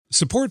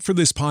Support for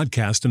this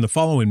podcast and the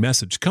following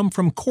message come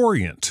from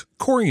Corient.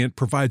 Corient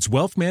provides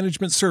wealth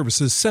management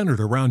services centered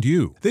around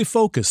you. They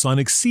focus on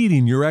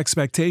exceeding your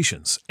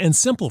expectations and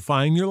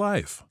simplifying your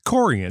life.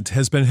 Corient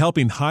has been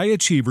helping high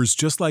achievers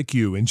just like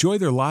you enjoy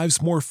their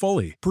lives more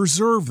fully,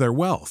 preserve their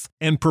wealth,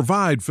 and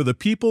provide for the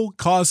people,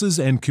 causes,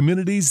 and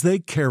communities they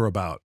care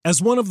about. As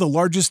one of the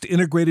largest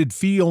integrated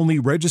fee-only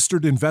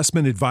registered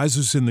investment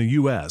advisors in the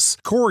U.S.,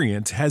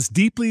 Corient has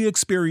deeply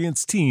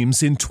experienced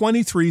teams in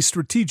 23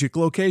 strategic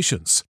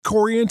locations.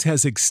 Corient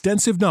has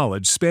extensive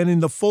knowledge spanning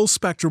the full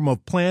spectrum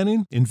of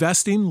planning,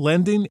 investing,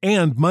 lending,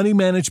 and money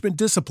management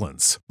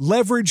disciplines.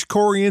 Leverage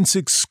Corient's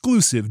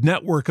exclusive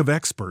network of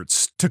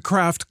experts to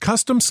craft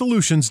custom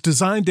solutions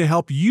designed to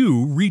help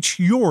you reach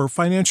your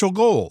financial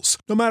goals,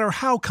 no matter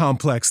how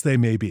complex they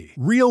may be.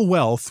 Real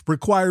wealth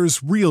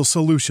requires real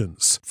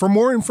solutions. For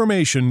more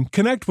information,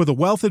 connect with a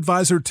wealth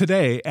advisor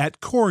today at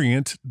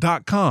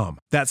Corient.com.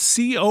 That's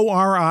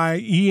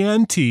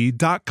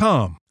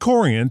Corient.com.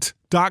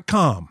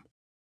 Corient.com.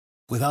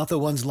 Without the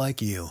ones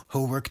like you,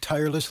 who work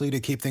tirelessly to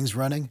keep things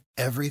running,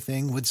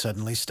 everything would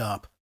suddenly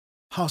stop.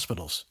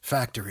 Hospitals,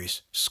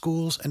 factories,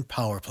 schools, and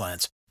power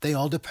plants, they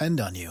all depend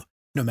on you.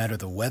 No matter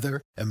the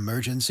weather,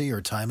 emergency,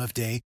 or time of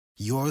day,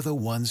 you're the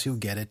ones who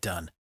get it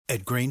done.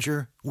 At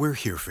Grainger, we're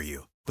here for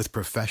you with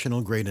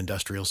professional-grade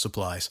industrial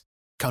supplies.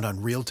 Count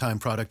on real-time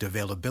product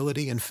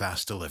availability and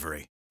fast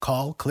delivery.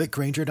 Call, click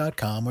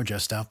Grainger.com, or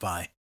just stop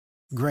by.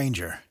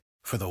 Grainger,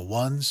 for the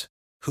ones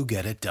who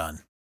get it done.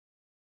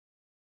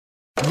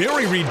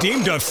 Mary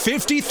redeemed a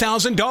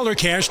 $50,000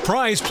 cash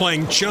prize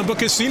playing Chumba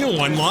Casino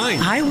online.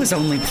 I was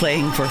only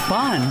playing for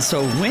fun,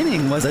 so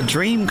winning was a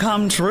dream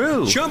come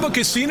true. Chumba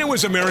Casino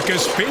is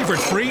America's favorite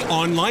free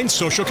online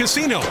social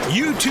casino.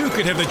 You, too,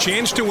 could have the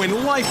chance to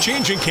win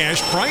life-changing cash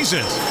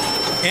prizes.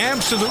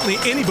 Absolutely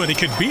anybody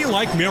could be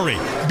like Mary.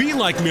 Be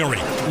like Mary.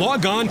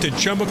 Log on to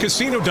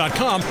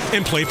ChumbaCasino.com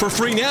and play for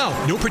free now.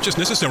 No purchase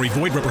necessary.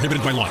 Void where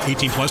prohibited by law.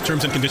 18 plus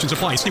terms and conditions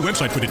apply. See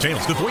website for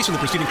details. The voice in the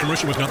preceding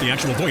commercial was not the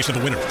actual voice of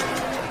the winner.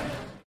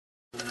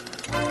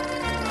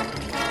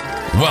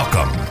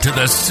 Welcome to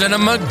the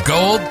Cinema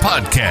Gold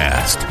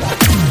Podcast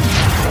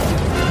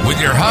with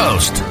your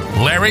host,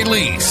 Larry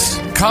Leese.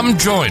 Come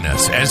join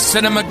us as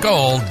Cinema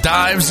Gold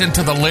dives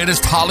into the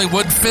latest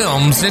Hollywood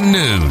films and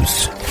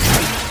news.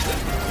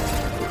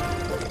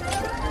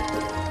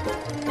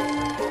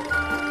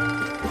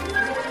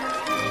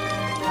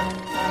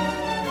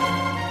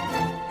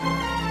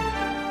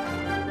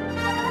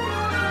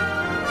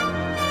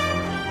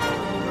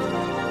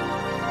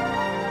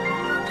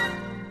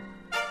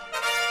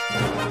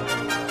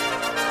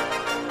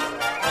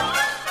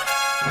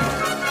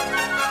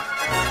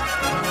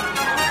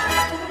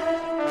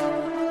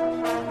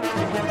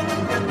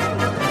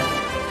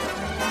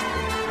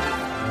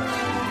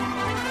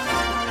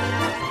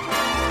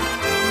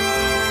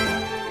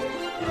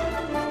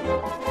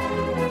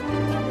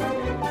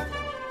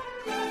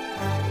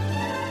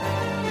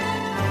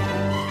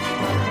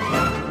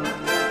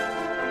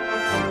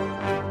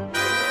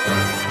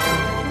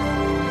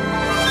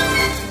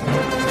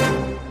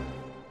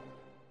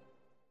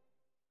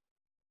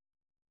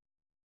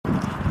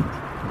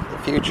 The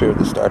future of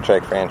the Star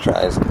Trek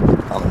franchise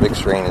on the big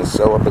screen is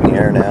so up in the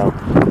air now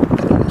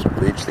that it has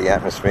breached the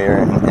atmosphere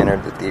and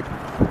entered the deep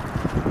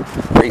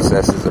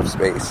recesses of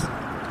space.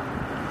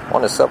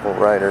 One of several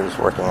writers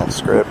working on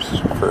scripts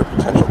for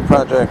potential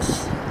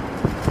projects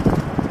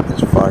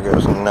is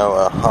Fargo's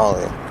Noah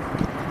Hawley,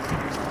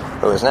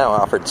 who has now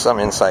offered some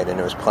insight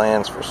into his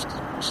plans for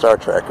Star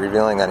Trek,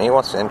 revealing that he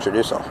wants to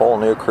introduce a whole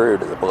new crew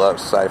to the beloved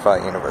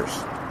sci-fi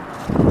universe.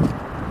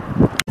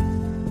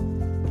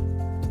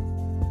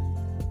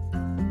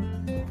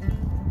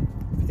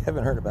 If you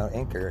haven't heard about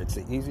Anchor, it's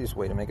the easiest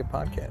way to make a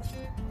podcast,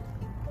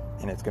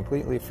 and it's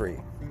completely free.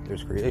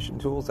 There's creation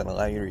tools that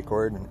allow you to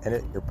record and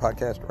edit your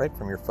podcast right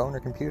from your phone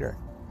or computer.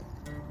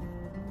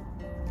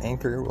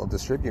 Anchor will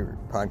distribute your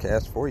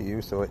podcast for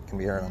you so it can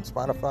be heard on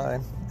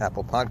Spotify,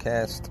 Apple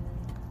Podcasts,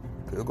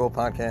 Google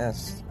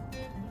Podcasts,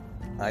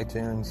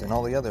 iTunes, and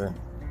all the other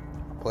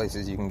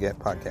places you can get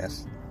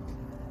podcasts.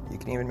 You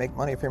can even make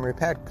money from your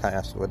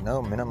podcast with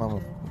no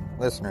minimum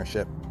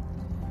listenership.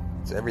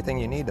 It's everything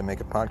you need to make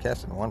a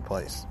podcast in one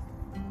place.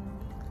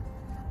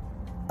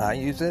 I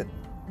use it.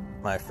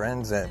 My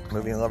friends at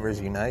Movie Lovers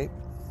Unite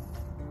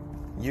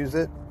use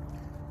it.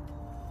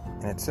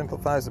 And it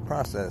simplifies the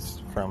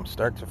process from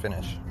start to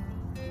finish.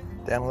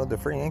 Download the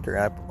free Anchor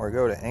app or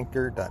go to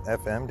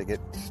anchor.fm to get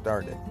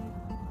started.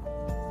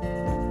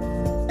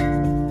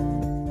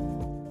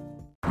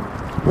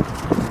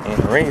 In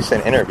a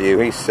recent interview,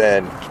 he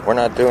said, "We're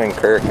not doing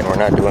Kirk and we're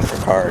not doing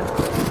Picard.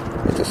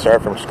 It's a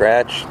start from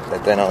scratch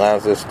that then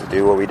allows us to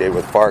do what we did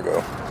with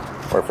Fargo,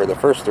 where for the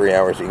first 3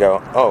 hours you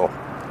go, oh,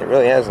 it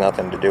really has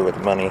nothing to do with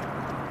money,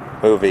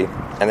 movie,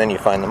 and then you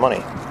find the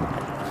money.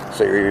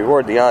 So you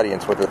reward the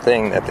audience with the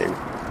thing that they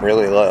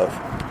really love.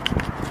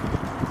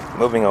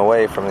 Moving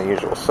away from the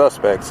usual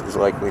suspects is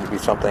likely to be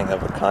something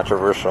of a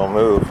controversial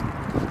move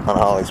on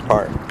Hawley's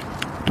part.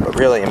 But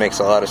really, it makes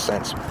a lot of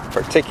sense,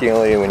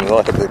 particularly when you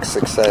look at the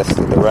success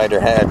that the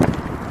writer had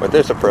with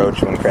this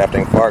approach when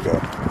crafting Fargo.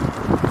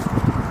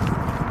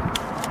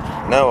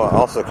 Noah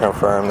also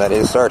confirmed that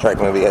his Star Trek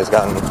movie has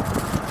gotten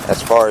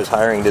as far as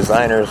hiring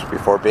designers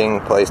before being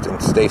placed in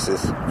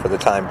stasis for the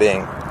time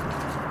being,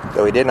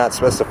 though he did not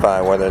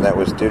specify whether that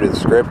was due to the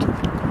script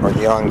or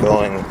the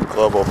ongoing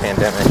global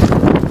pandemic.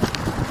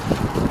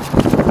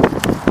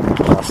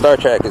 While Star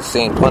Trek has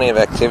seen plenty of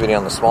activity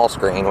on the small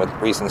screen with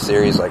recent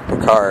series like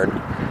Picard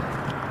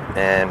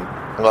and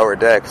Lower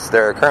Decks,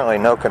 there are currently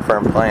no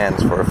confirmed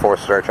plans for a fourth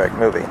Star Trek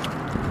movie,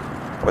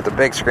 with the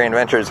big screen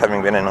ventures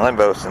having been in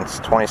limbo since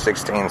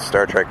 2016's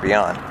Star Trek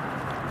Beyond.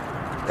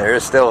 There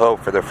is still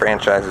hope for the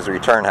franchise's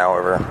return,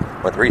 however,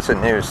 with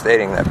recent news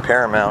stating that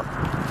Paramount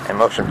and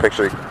Motion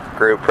Picture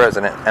Group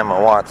President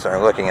Emma Watts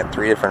are looking at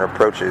 3 different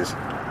approaches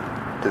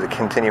to the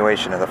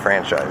continuation of the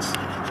franchise.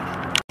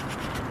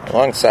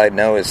 Alongside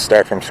Noah's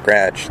Start From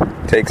Scratch,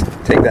 take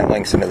that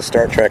links into the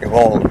Star Trek of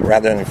old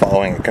rather than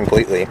following it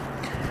completely.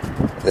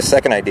 The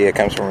second idea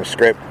comes from a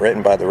script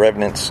written by the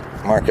Revenant's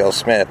Mark L.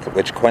 Smith,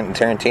 which Quentin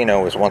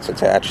Tarantino was once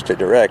attached to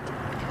direct,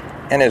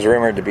 and is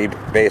rumored to be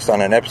based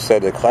on an episode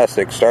of the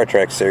classic Star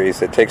Trek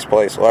series that takes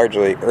place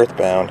largely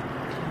earthbound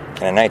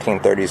in a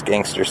 1930s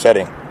gangster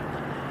setting.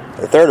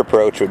 The third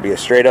approach would be a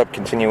straight-up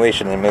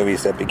continuation of the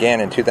movies that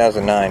began in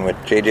 2009 with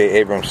J.J.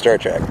 Abrams' Star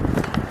Trek,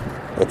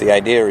 with the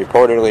idea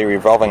reportedly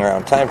revolving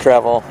around time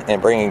travel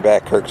and bringing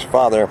back Kirk's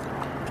father,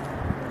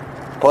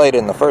 played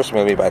in the first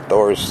movie by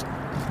Thor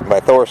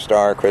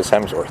star Chris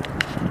Hemsworth.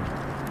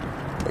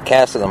 The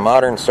cast of the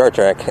modern Star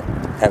Trek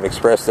have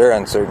expressed their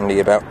uncertainty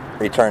about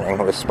returning,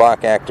 with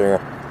Spock actor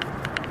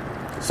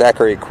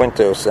Zachary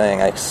Quinto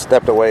saying, "I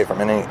stepped away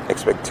from any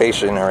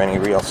expectation or any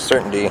real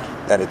certainty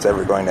that it's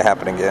ever going to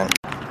happen again."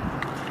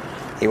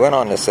 He went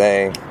on to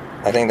say,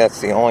 "I think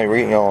that's the only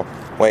real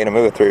way to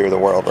move through the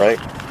world, right?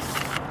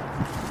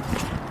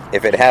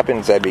 If it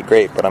happens, that'd be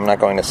great, but I'm not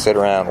going to sit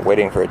around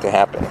waiting for it to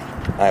happen.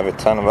 I have a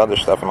ton of other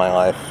stuff in my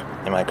life,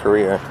 in my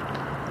career.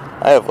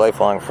 I have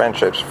lifelong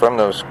friendships from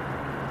those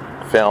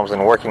films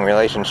and working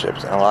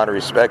relationships and a lot of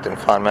respect and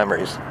fond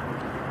memories.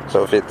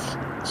 So if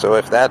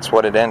that's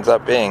what it ends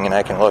up being and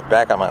I can look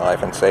back on my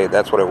life and say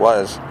that's what it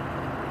was,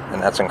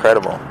 then that's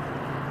incredible.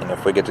 And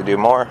if we get to do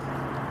more,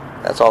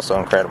 that's also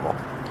incredible.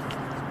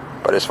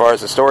 But as far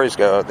as the stories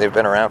go, they've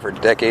been around for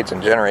decades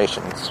and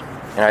generations,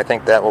 and I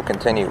think that will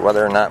continue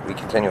whether or not we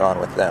continue on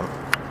with them."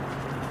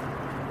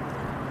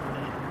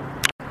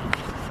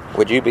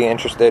 Would you be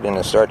interested in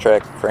a Star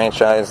Trek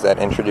franchise that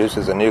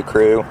introduces a new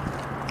crew,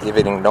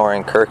 even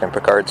ignoring Kirk and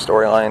Picard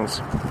storylines?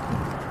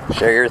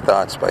 Share your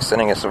thoughts by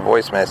sending us a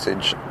voice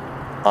message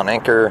on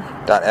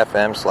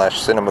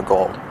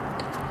anchor.fm/cinemagold.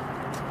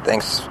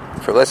 Thanks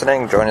for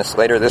listening. Join us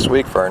later this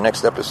week for our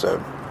next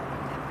episode.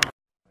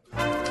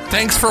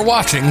 Thanks for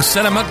watching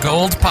Cinema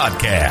Gold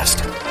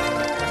Podcast.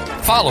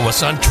 Follow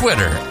us on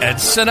Twitter at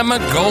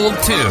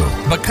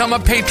CinemaGold2. Become a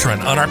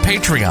patron on our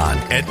Patreon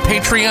at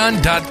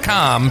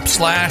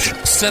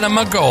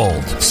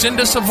patreon.com/CinemaGold. Send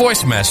us a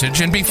voice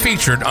message and be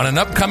featured on an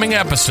upcoming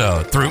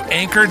episode through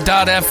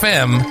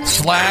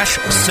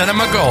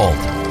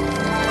anchor.fm/CinemaGold.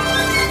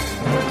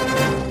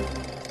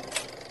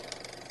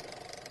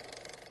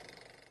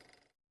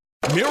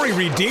 Mary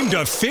redeemed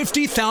a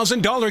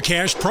 $50,000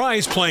 cash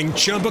prize playing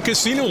Chumba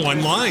Casino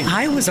online.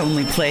 I was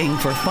only playing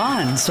for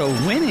fun, so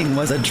winning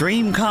was a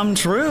dream come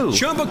true.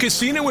 Chumba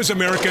Casino is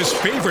America's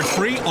favorite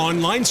free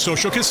online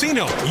social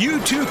casino. You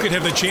too could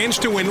have the chance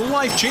to win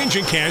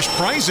life-changing cash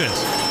prizes.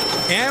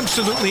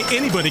 Absolutely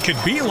anybody could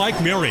be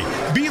like Mary.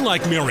 Be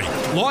like Mary.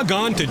 Log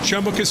on to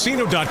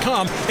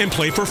ChumbaCasino.com and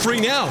play for free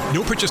now.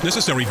 No purchase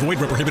necessary. Void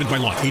where prohibited by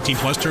law. 18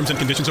 plus terms and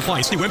conditions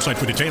apply. See website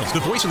for details.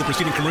 The voice in the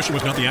preceding commercial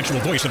was not the actual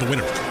voice of the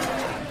winner.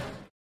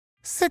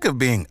 Sick of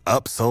being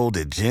upsold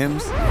at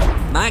gyms?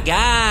 My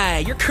guy,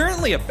 you're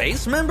currently a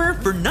base member?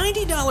 For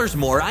 $90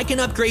 more, I can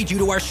upgrade you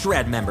to our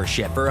Shred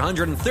membership. For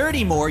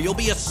 $130 more, you'll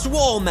be a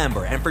Swole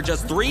member. And for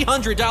just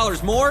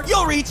 $300 more,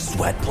 you'll reach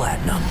Sweat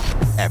Platinum.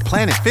 At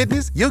Planet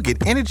Fitness, you'll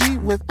get energy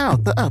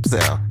without the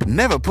upsell.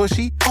 Never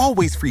pushy,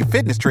 always free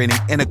fitness training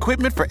and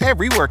equipment for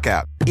every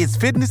workout. It's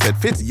fitness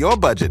that fits your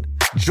budget.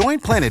 Join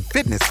Planet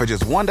Fitness for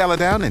just $1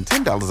 down and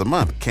 $10 a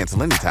month.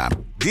 Cancel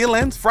anytime. Deal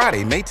ends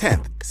Friday, May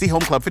 10th. See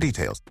Home Club for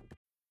details.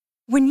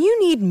 When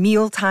you need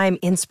mealtime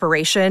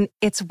inspiration,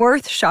 it's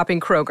worth shopping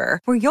Kroger,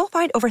 where you'll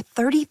find over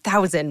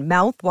 30,000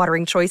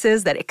 mouth-watering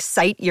choices that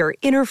excite your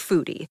inner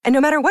foodie. And no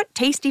matter what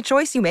tasty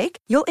choice you make,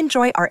 you'll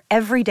enjoy our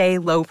everyday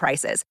low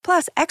prices,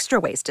 plus extra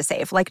ways to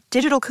save, like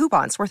digital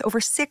coupons worth over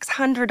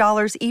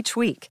 $600 each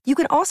week. You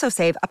can also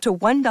save up to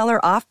 $1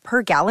 off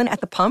per gallon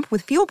at the pump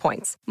with fuel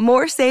points.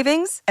 More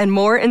savings and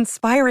more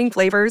inspiring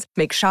flavors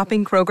make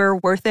shopping Kroger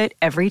worth it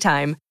every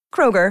time.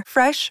 Kroger,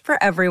 fresh for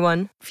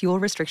everyone. Fuel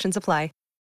restrictions apply.